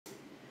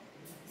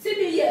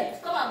babe,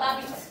 come and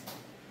grab it.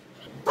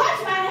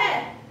 Touch my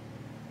hair.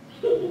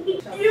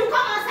 You come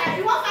outside.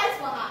 You want fight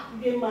for her?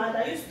 You get mad?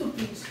 Are you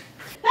stupid?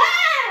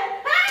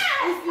 Hey!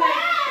 Hey! It's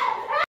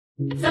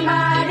like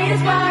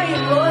somebody's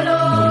crying, go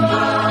low.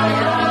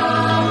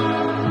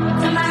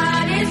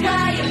 Somebody's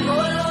crying, go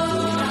low.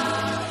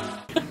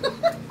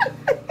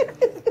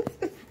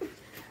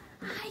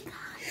 Hi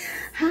guys.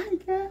 hi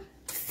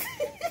guys.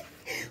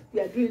 We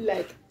are doing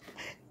like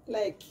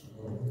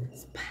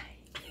spy.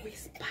 We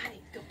spy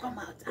to come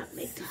out and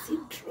make the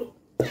scene true.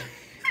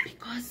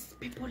 Because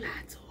people are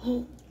at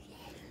home.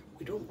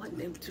 We don't want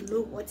them to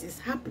know what is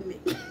happening.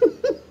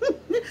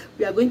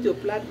 We are going to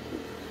plan.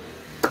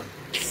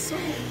 So,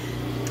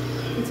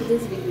 in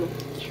today's video,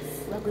 yes,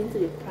 we are going to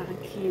be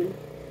pranking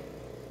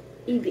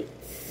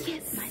Edith.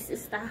 Yes, my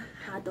sister,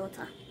 her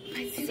daughter.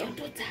 My senior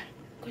daughter.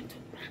 Going to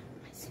prank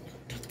my senior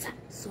daughter.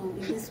 So,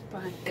 in this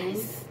prank,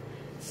 guys,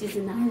 she's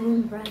in her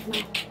room right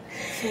now.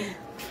 So,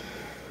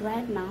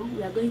 right now,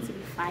 we are going to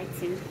be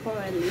fighting,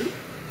 quarreling,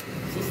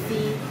 to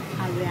see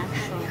her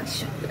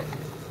reaction.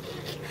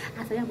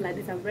 As I am like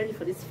this, I'm ready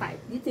for this fight.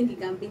 Do you think you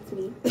can beat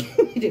me?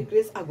 The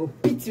grace, I go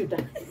beat you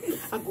down.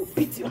 I go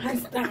beat your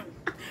hands down.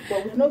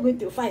 But we're not going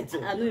to fight.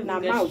 I know now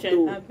mouth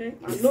though. I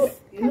know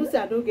you know say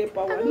I don't get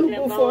power.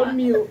 No go for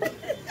me. You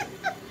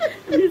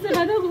said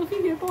I don't go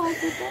feel the power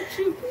to touch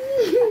you.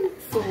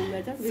 So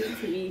we're just going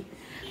to be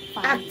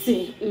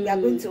acting. We are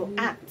going to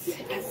act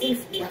as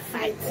if we are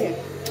fighting.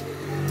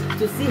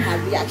 To see her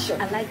reaction.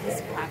 I like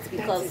this part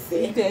because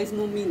there is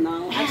no me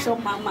now.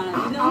 Action mama,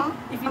 you know.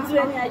 If you do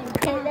any, you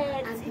kill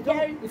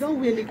it. You don't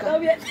really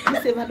come.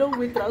 I don't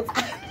wait out.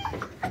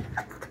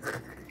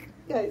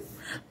 Guys.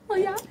 Oh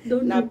yeah.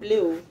 Don't na play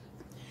oh.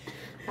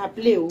 Na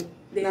play oh.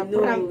 They na know.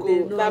 prank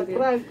They oh. know. Na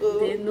prank oh.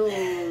 They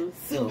know.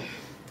 So,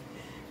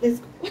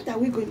 what are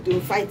we going to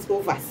fight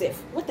over,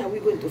 Seth? What are we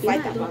going to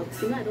fight about?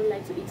 You know I don't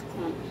like to eat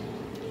corn.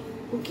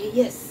 Okay,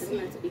 yes. I don't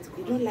like to eat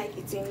corn. You don't like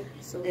eating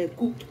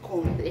cooked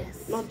corn.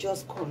 Yes. Not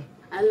just corn.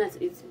 I don't like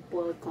to eat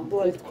boiled corn.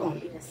 Boiled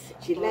corn. Yes.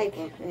 She like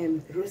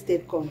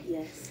roasted corn.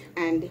 Yes.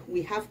 And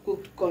we have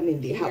cooked corn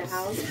in the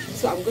house.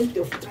 So I'm going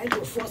to try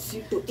to force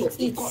you to eat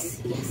the corn.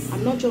 Yes.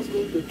 I'm not just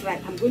going to try.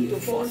 I'm going to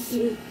force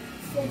you.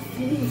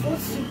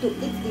 Force you to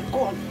eat the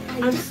corn.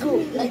 And so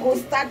we go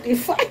start the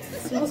fight.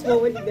 Small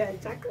when you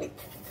get chocolate.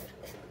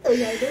 Oh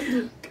yeah, I don't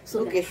do. So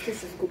okay,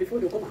 let's go before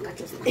they come and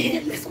catch us.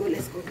 Let's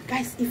go.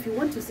 Guys, if you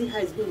want to see how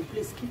it's going,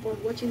 please keep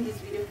on watching this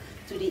video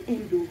to the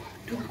end though.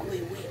 Don't go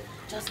away.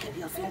 Just keep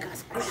your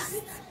fingers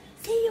crossed.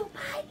 See you,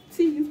 bye.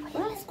 See you. Bye.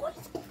 Let's go.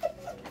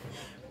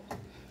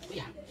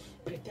 Yeah,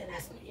 pretend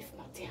as if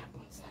nothing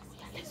happens.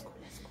 Yeah, let's go.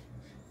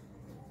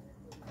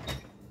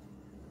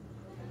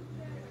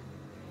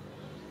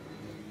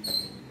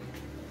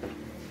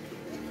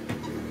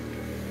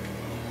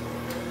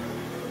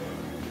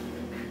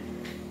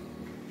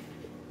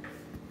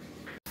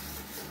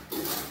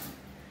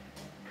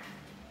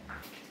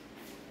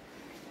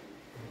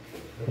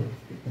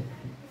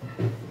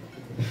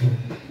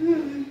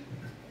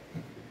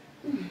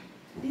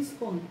 This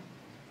corn.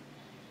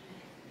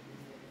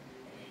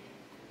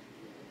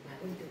 I'm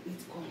going to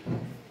eat corn.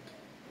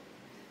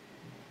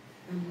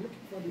 I'm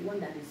looking for the one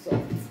that is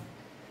soft. This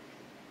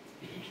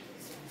one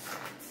is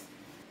soft.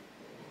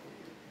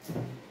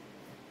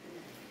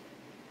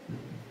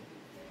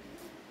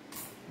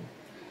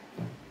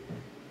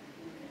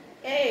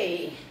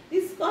 Hey,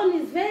 this corn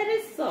is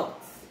very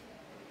soft.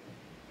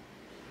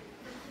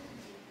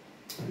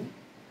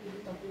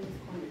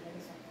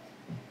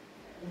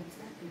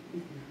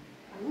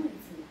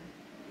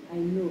 I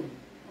know.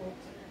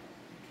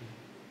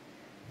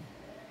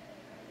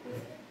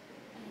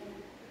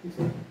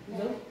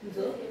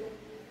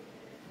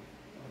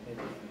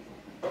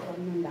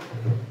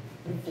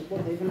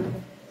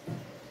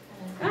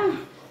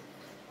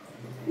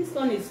 This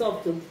one is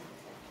soft too.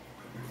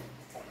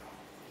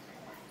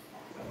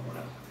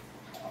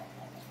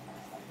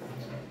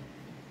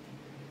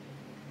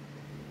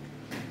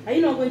 Are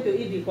you not going to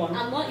eat the corn?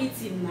 I'm not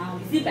eating now.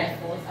 Is it by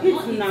force?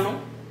 Eat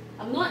now.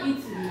 I'm not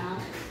eating now.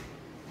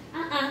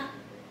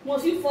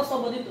 Must you force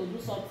somebody to do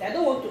something? I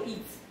don't want to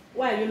eat.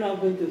 Why are you not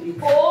going to eat?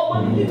 Oh,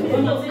 mommy, leave me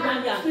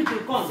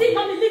alone. See,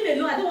 mommy, leave me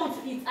alone. I don't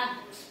want to eat.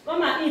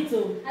 come and eat.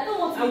 Oh. I don't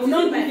want to I eat. will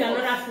not give you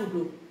another food.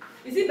 Though.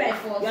 Is it by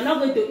force? You are not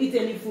going to eat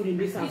any food in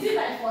this house. Is it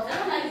by force? I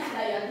don't like this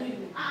that you are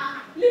doing.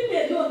 Leave me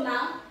alone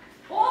now.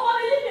 Oh,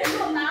 mommy, leave me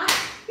alone now.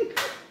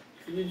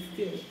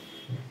 Still.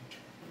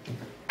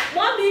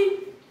 Mommy.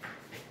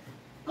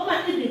 Come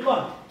and eat the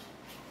corn.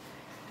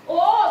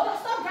 Oh, don't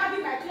stop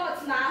grabbing my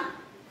clothes now.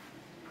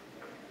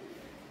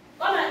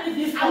 Come and eat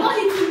this corn. I'm not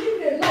eating. Leave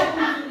me alone. Come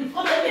and eat the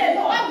corn. Why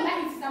would I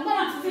eat? I'm not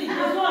eating.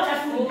 There's no other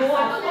food. Oh, I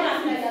don't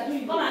like this that you are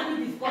doing. Come and eat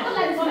this corn. I don't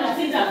like this Come and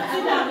sit down.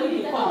 Sit down and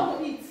eat the I don't corn. want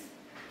to eat.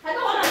 I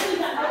don't Come want and to sit eat.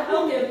 down.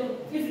 Okay.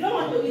 If you don't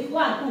want to eat, go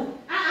and cook.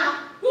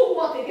 Do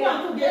what again? Go and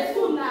cook. There's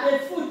food. now.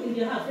 There's food in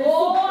the house. There's Oh,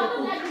 food I to don't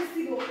cook. like this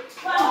thing. Go and cook.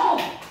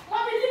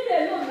 Mommy, leave me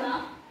alone now.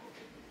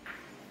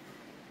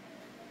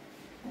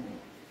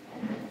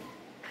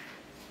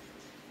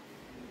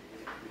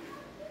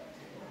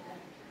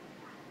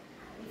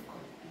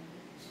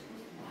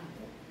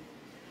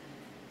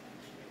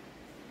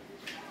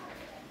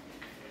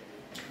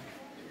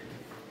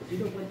 You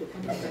don't want to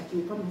come outside, you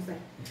will come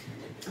outside.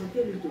 I'll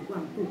tell you to go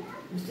and cook.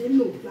 You say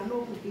no, you are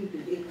not cooking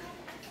today.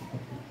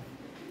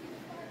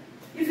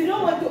 If you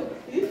don't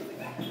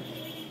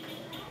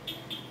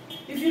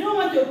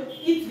want to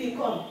eat the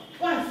corn,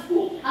 go and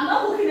cook. I'm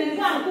not cooking anything.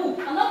 Go and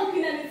cook. I'm not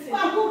cooking anything. Go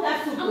and cook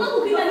that soup. I'm not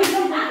cooking anything.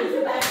 Is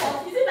it by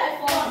force? Is it by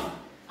force?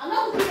 I'm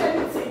not cooking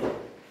anything.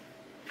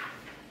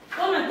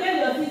 Come and tell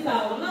your sister.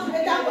 I'm not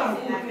better go and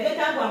cook.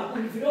 Better go and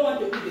cook if you don't want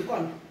to eat the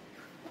corn.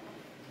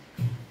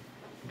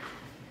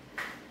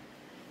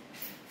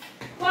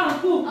 Go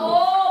and cook.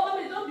 Oh,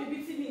 mommy, don't be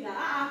beating me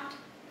now.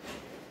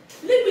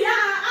 Leave me.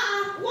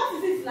 What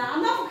is this now?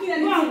 I'm not cooking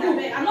anything. Go and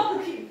cook. I'm not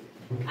cooking.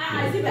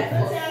 Is it by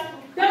force?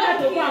 Tell her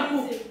to go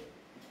and cook.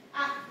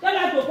 Tell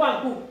her to go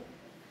and cook.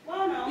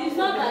 It's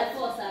not by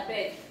force, I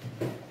beg.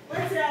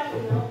 What's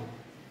happening now?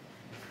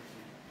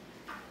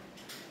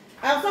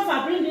 I'll stop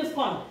and bring this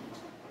corn.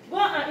 Go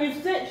and if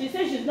she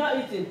says she's not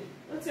eating.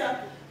 What's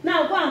happening?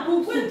 Now go and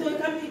cook.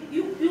 Wait,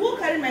 you won't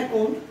carry my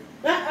corn.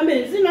 I mean,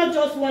 is it not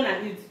just one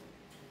I eat?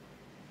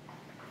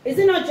 Is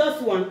it not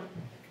just one?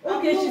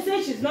 Okay, she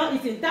says she's not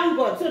eating. Thank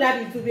God, so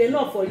that it will be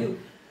enough for you.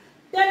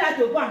 Tell her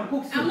to go and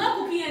cook soup. I'm not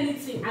cooking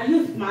anything. Are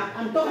you smart?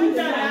 I'm talking to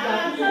you.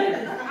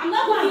 I'm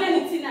not cooking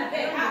anything, I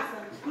beg.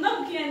 I'm not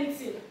cooking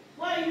anything.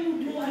 What are you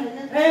doing?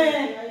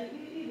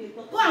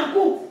 Go and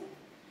cook.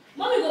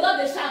 Mommy go down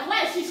the shout.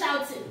 Why is she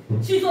shouting?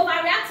 She's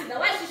overreacting.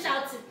 Why is she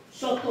shouting?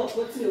 Shut up.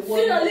 What's your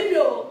word? See, leave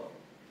you.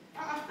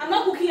 I'm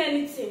not cooking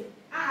anything.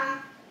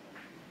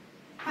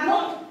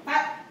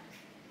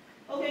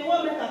 Okay,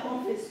 what make her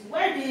confess?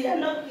 Why do you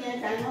not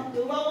cooking? What's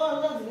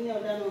the meaning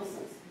of that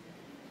nonsense?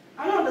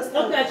 I don't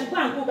understand. Okay, I should go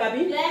and cook,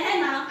 Abby. Yeah,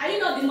 now. Are you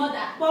not the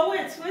mother? But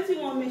wait, what do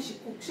you want me to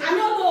cook? I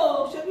don't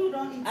know. Shebi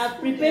don't eat. I've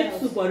prepared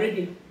soup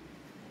already.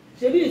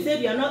 Shebi, you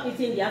said you are not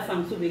eating the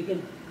afam soup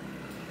again.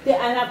 I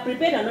have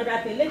prepared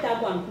another thing. Let her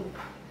go and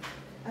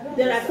cook.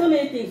 There are so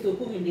many things to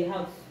cook in the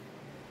house.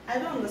 I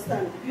don't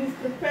understand. You've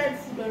prepared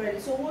food already.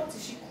 So what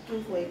is she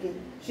cooking for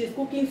again? She's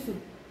cooking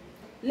soup.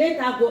 Let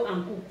her go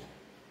and cook.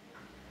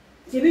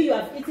 Shebi, you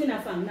have eaten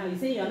afam now. You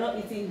say you are not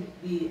eating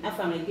the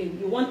afam again.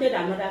 You wanted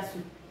another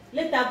soup.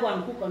 Let her go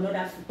and cook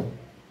another soup.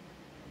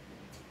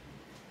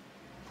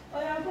 Oh,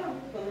 yeah, go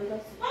and cook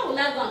another soup. Why would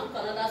I go and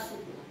cook another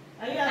soup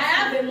now? Are you I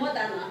have a mother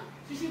now.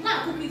 She should go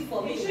and cook it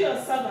for me. Is she your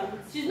servant?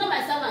 She's not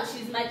my servant.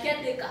 She's my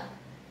caretaker.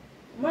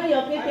 Why your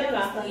I caretaker?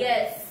 understand.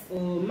 Yes.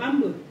 Oh,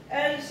 mambo.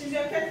 She's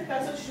your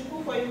caretaker, so she should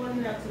cook for you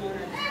morning, afternoon,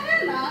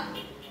 night. Now,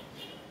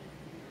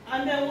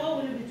 And then what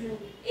will you be doing?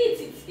 eat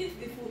it. Eat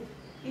the food.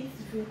 Eat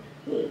the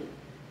food.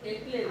 A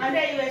plate. And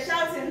then you were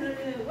shouting,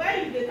 why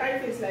you dey carry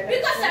face like that?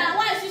 Because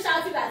why is she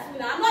shouting at me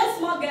now? I'm not a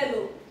small girl,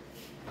 though.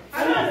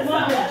 I don't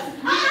understand.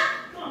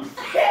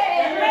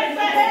 Hey!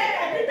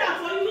 I did that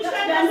for you.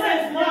 Calm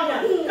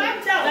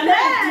down.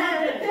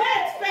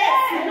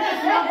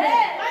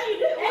 Why you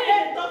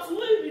talk to who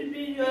will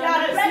be your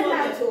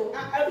pregnant,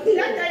 oh. Did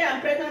I tell you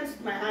I'm pregnant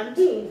with my hand?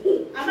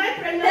 Am I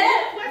pregnant?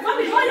 Hey!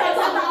 Mommy, hold your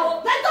tongue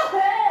now. Let up!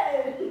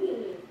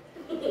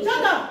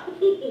 Shut up!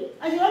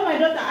 I should want my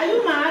daughter. Are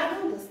you mad? I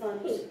don't understand.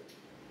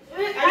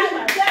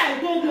 I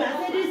told you. I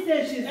said this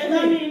says she's And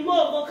I mean,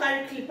 go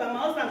carry clipper. My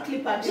husband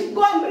clipper. She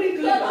go and bring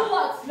So clipper. do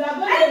what? You are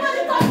going Anybody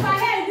to touch my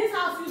hair in this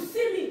house, you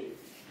see me.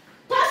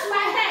 Touch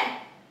my hair.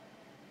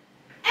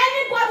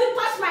 Anybody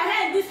touch my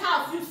hair in this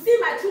house, you see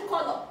my true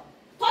color.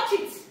 Touch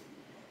it.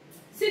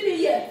 See me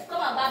here.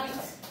 Come and grab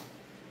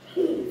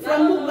it.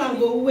 From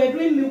Mugango, we were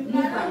doing I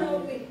don't know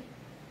mukbang. me.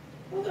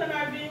 Who can I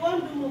be? One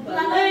do move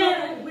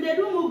back. We dey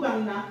do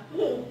mukbang now.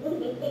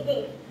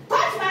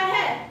 Touch my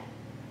hair.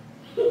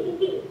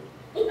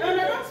 And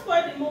I don't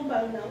spoil the move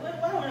back now.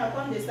 Why when I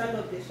come, they stand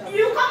up, they shout.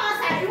 You come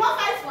outside. You want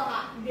fight for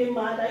her. You get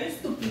mad? Are you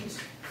stupid?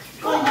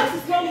 Come, what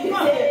is wrong with you?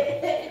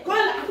 Call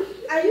her.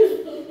 Are you?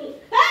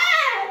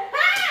 Hey!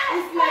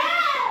 It's like-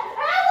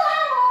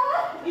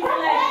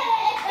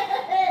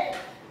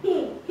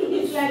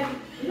 It's like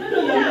you don't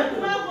know your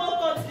Come on,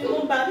 go cut the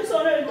move back. This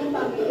already move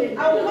back again.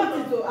 I will cut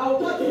it though. I will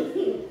cut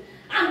it.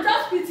 I'm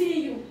just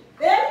pitying you.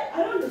 Eh? I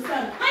don't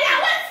understand. Aya,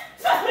 wait!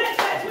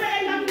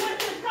 Wait,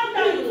 calm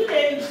down. You do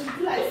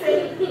like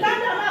say, calm down.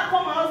 Now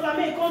come my husband,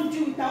 make come do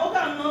it. Now what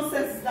kind of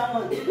nonsense is that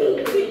one?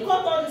 See,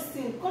 cut all this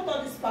thing, cut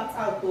all this part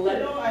out though.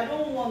 I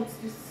don't want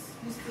this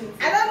thing.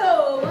 I don't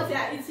know what you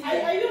are eating.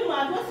 Are you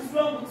mad? What is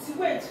wrong with you?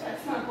 Wait, I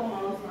can't call my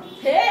husband.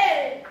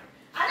 Hey!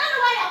 I don't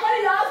know why you're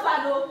calling your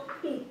husband, though.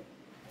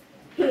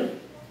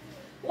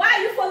 Why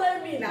are you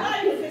following me now? Why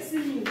are you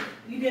facing me?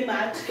 You get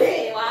mad?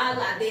 Hey,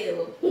 wahala dey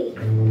o.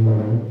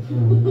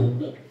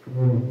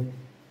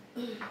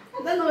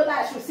 I don't know whether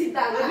I should sit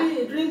down now. Abi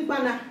you drink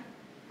banana.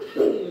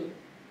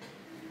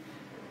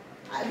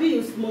 Abi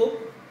you smoke.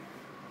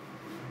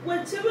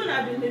 Wait, children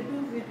have been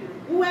doing video.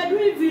 We were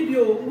doing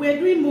video. We were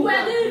doing We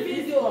mukbang. are doing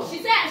video. She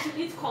said I should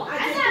eat corn. I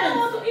said I don't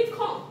want to eat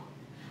corn.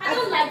 I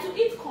don't like to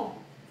eat corn.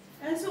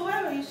 And so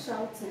why were you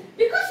shouting?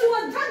 Because she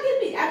was dragging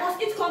me. I must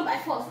eat corn by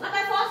force. Not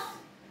by force.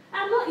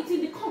 I'm not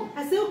eating the corn.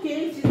 I said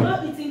okay, she's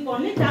not eating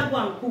corn. Let her go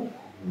and cook.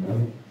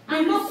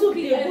 I'm not soup.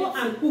 cooking They go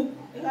anything. and cook.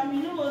 If I mean,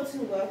 you know what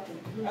will happen.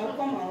 I will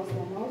call my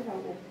husband. My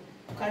husband will.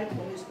 carry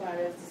police to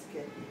arrest this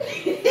girl.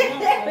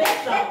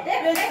 Better.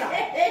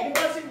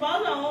 Because if I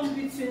won't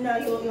beat you now,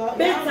 you're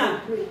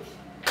better.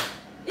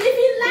 If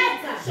you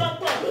like, Shut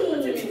up. What do you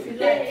mean if you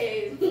like?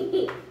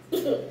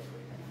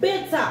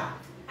 Better.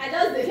 I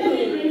just Let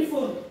me bring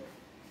phone.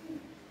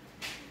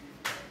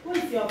 What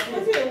is your phone?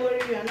 What do you worry?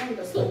 You are not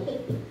understand.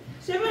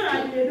 Sheven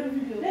and you do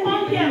video.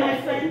 Come here,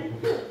 my friend.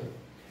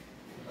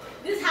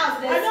 This house,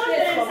 I don't go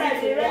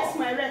inside. They rest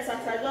my rest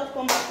as I just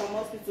come back from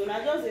hospital. And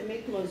I just they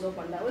make noise up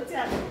and down. What's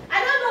happening?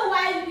 I don't know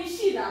why you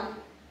she now.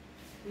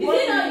 Is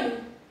it not you?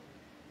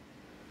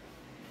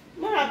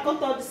 When I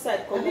cut out this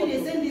side, come on.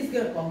 They send this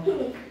girl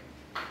come.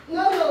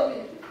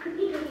 No.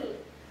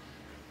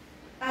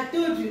 I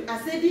told you, I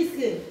said this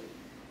girl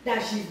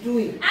that she's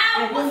doing.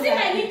 I will see my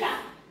nigga.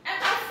 I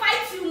can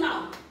fight you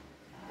now.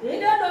 You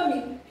don't know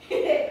me.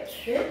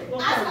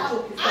 Ask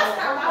about me.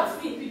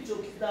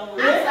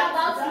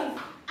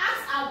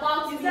 Ask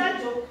about me. Is that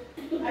joke?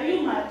 Are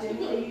you mad,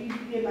 Jenny? Are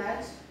you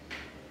mad?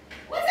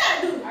 What did I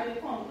do? Are you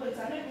come? Wait, I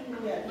don't even know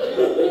where.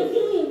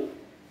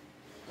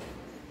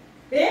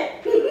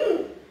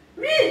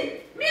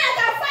 Me, I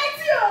can fight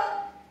you.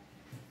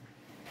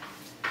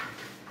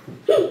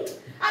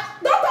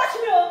 Don't touch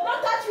me,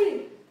 don't touch me.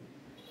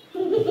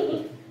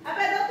 I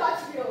bet don't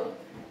touch me,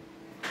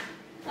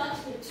 touch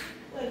me.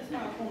 Wait,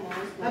 now come on.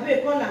 I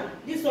beg, call her.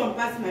 This one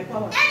pass my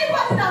power.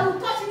 Anybody that will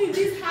touch me in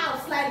this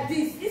house like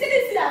this, is it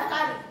this I've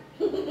carried?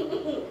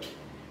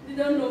 You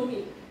don't know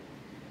me.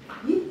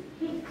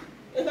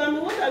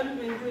 What have you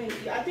been doing?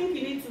 I think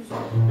you need to,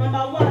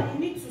 number one, you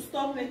need to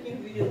stop making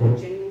videos with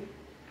Jenny.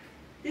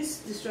 This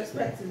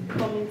disrespect is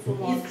becoming too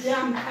much.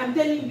 I'm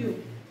telling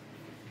you.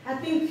 I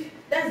think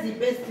that's the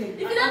best thing. If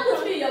you don't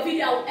put me in your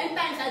video, I will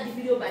enter inside the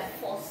video by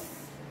force.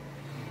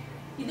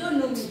 You don't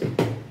know me.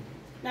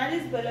 Now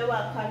this belly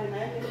will carry now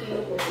everything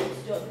you go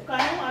to job.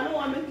 I don't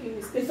want to make you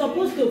mistake. It's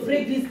supposed to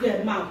break this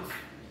girl mouth.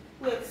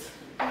 Wait,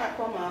 when I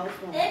call my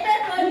husband.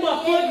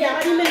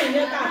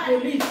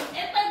 Police.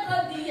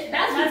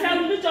 That's my friend,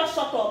 will you just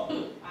shut up?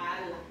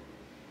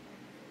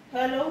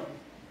 Hello?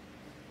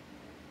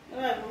 No,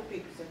 I go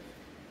pick, sir.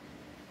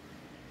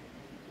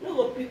 No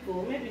go pick,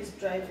 maybe it's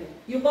driving.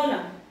 You call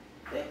her?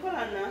 They call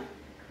her now.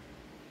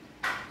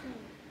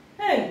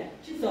 Hey,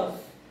 Jesus.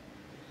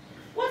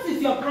 What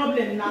is your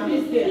problem now,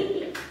 this girl?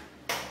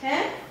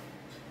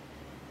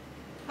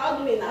 How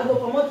do we I now? go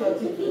promote your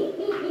team.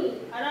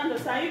 I don't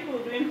understand. You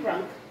people doing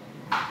prank.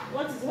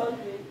 What is her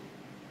doing?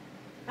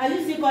 Are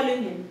you still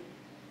calling him?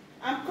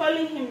 I'm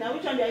calling him now.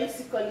 Which one are you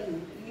still calling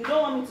him? You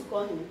don't want me to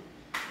call him.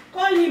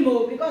 Call him,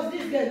 because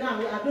this girl now,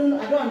 I don't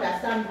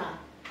understand her.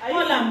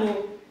 Call her,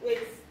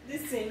 Wait,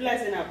 this thing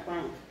like in a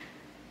prank.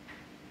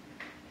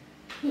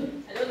 I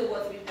don't know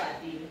what people are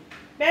doing.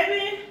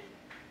 Baby,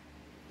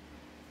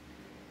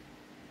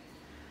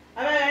 I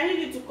need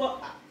you to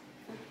call.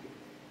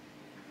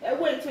 Wait.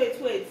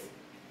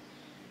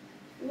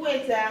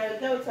 Wait, I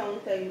want to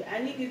tell you. I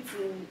need you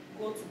to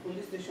go to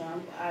police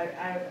station.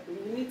 We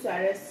need to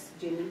arrest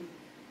Jenny.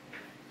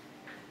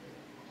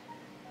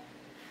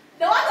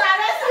 They want to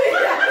arrest me.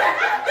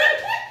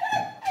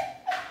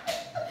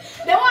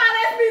 They want to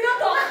arrest me. Don't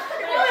talk.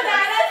 They want to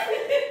arrest me.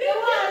 They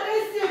want to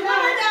arrest you now. They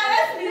want to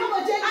arrest me. You want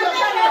to change your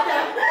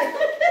character.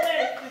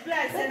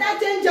 Wait, better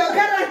change your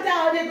character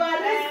or they go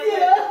arrest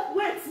you.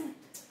 Wait.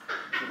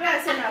 You better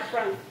send a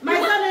prank. My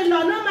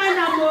son-in-law, no mind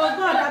am, oh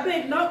God, I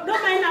beg, no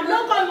mind am,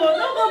 no come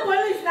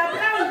police, na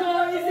prank,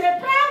 it's a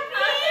prank.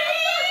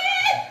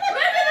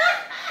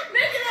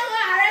 Make you not go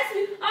arrest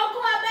me.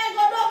 Uncle, I beg,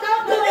 don't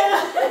come to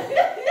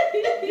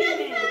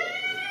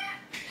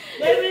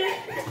Baby,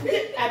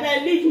 I beg,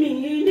 leave me.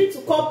 You need to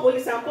call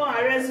police and come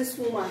arrest this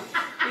woman.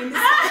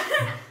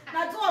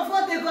 Now 2 of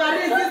 4 they go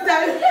arrest this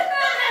time.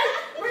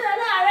 Will you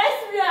not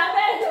arrest me? I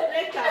beg.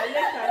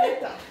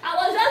 Later. I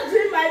was just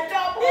doing my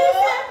job. It's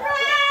a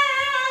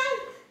prank.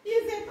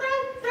 It's a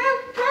prank.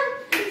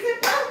 It's a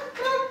prank.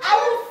 I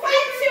will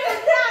fight you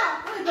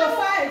now. Wait, go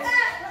fight.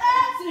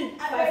 See,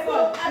 I by go.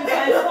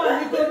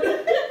 phone, you go do.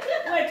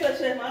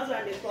 Wait, my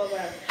husband is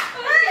covered.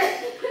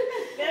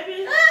 Baby,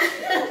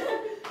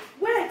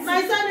 wait. My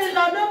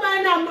son-in-law, no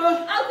mind am, oh.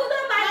 Uncle,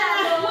 don't mind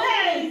that.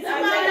 Wait, no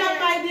mind am,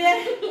 my dear.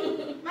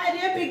 My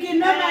dear pikin,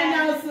 no mind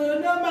am, so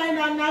no mind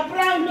am, na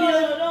prank. No,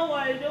 don't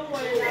worry,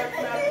 na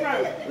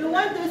prank. We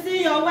want to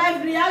see your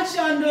wife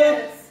reaction, though.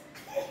 Yes.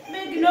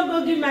 Make you no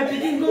go give my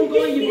pikin go,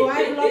 you go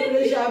high blood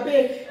pressure,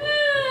 babe.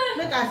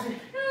 Make us see.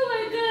 Oh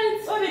my God.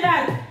 What be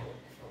that?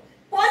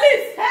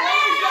 Police.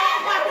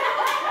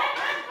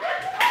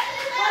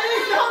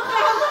 Police don't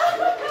come.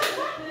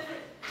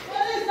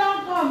 Police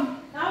don't come.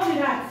 How be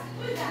that?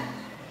 Who is that?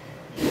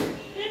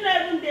 You not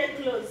even there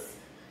close.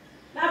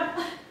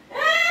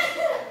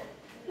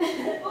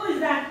 Who is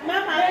that?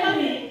 Mama, come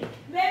in.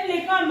 Baby,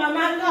 come,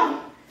 mama, come.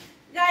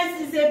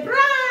 Guys, it's a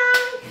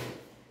prank.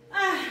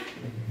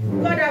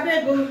 God, I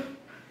beg you.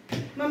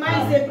 Mama,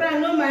 it's a prank.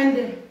 No mind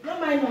them. No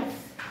mind us.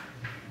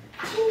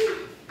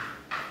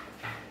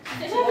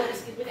 Give her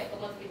biscuit.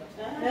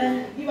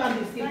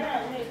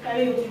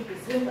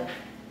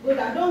 Good,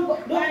 don't go.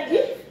 Don't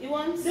eat. You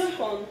want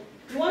corn?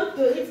 You want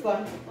to eat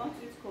corn? Want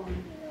to eat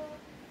corn.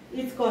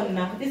 Eat corn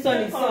now. This one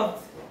is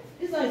soft.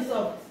 This one is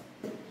soft.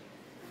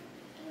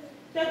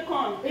 Take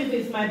corn. If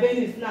it's my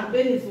Benis now,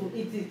 Benis will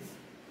eat it.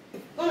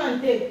 Come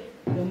and take.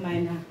 Don't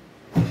mind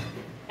now.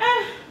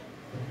 Ah.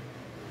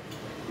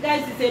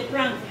 Guys, it's a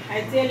prank,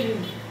 I tell you.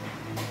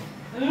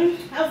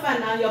 How far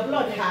now? Your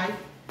blood high.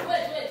 Wait.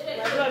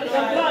 My blood Your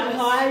blood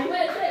high.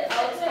 Wait.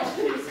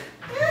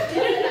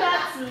 You need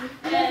that too.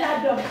 Close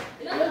that door.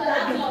 You know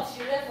that blood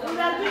she read for We you.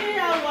 are doing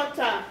our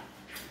water.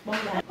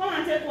 Mama. Come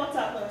and take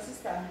water for your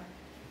sister.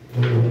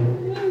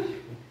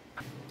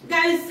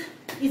 Guys,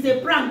 it's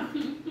a prank.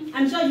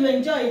 I'm sure you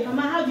enjoy it.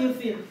 Mama, how do you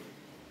feel?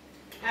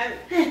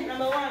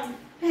 Number one,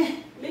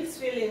 mixed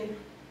feeling.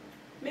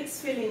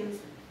 Mixed feelings.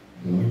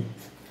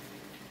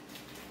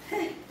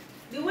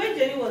 The way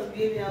Jenny was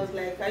behaving, I was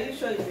like, are you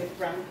sure it's a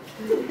prank?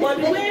 But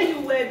the way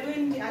you were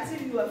doing, as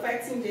if you were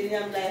fighting Jenny,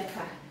 I'm like,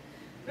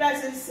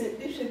 this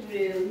should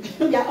be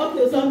real. You're up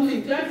to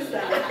something. Do you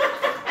understand?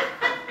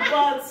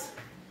 But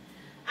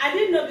I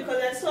didn't know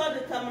because I saw the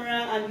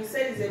camera and you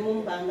said it's a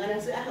mukbang, and I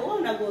said, I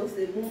want to go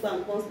say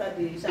mukbang, can't start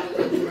the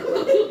champagne.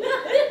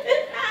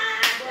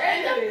 But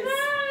anyways,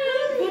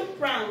 good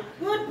prank.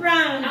 Good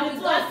prank. And we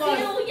It's got of course.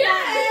 you. Yeah.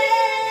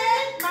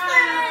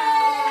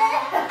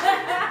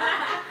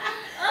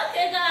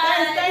 Okay,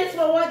 Guys, guys. thanks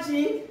for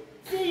watching.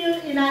 See you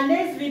in our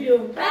next video.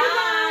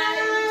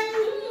 Bye.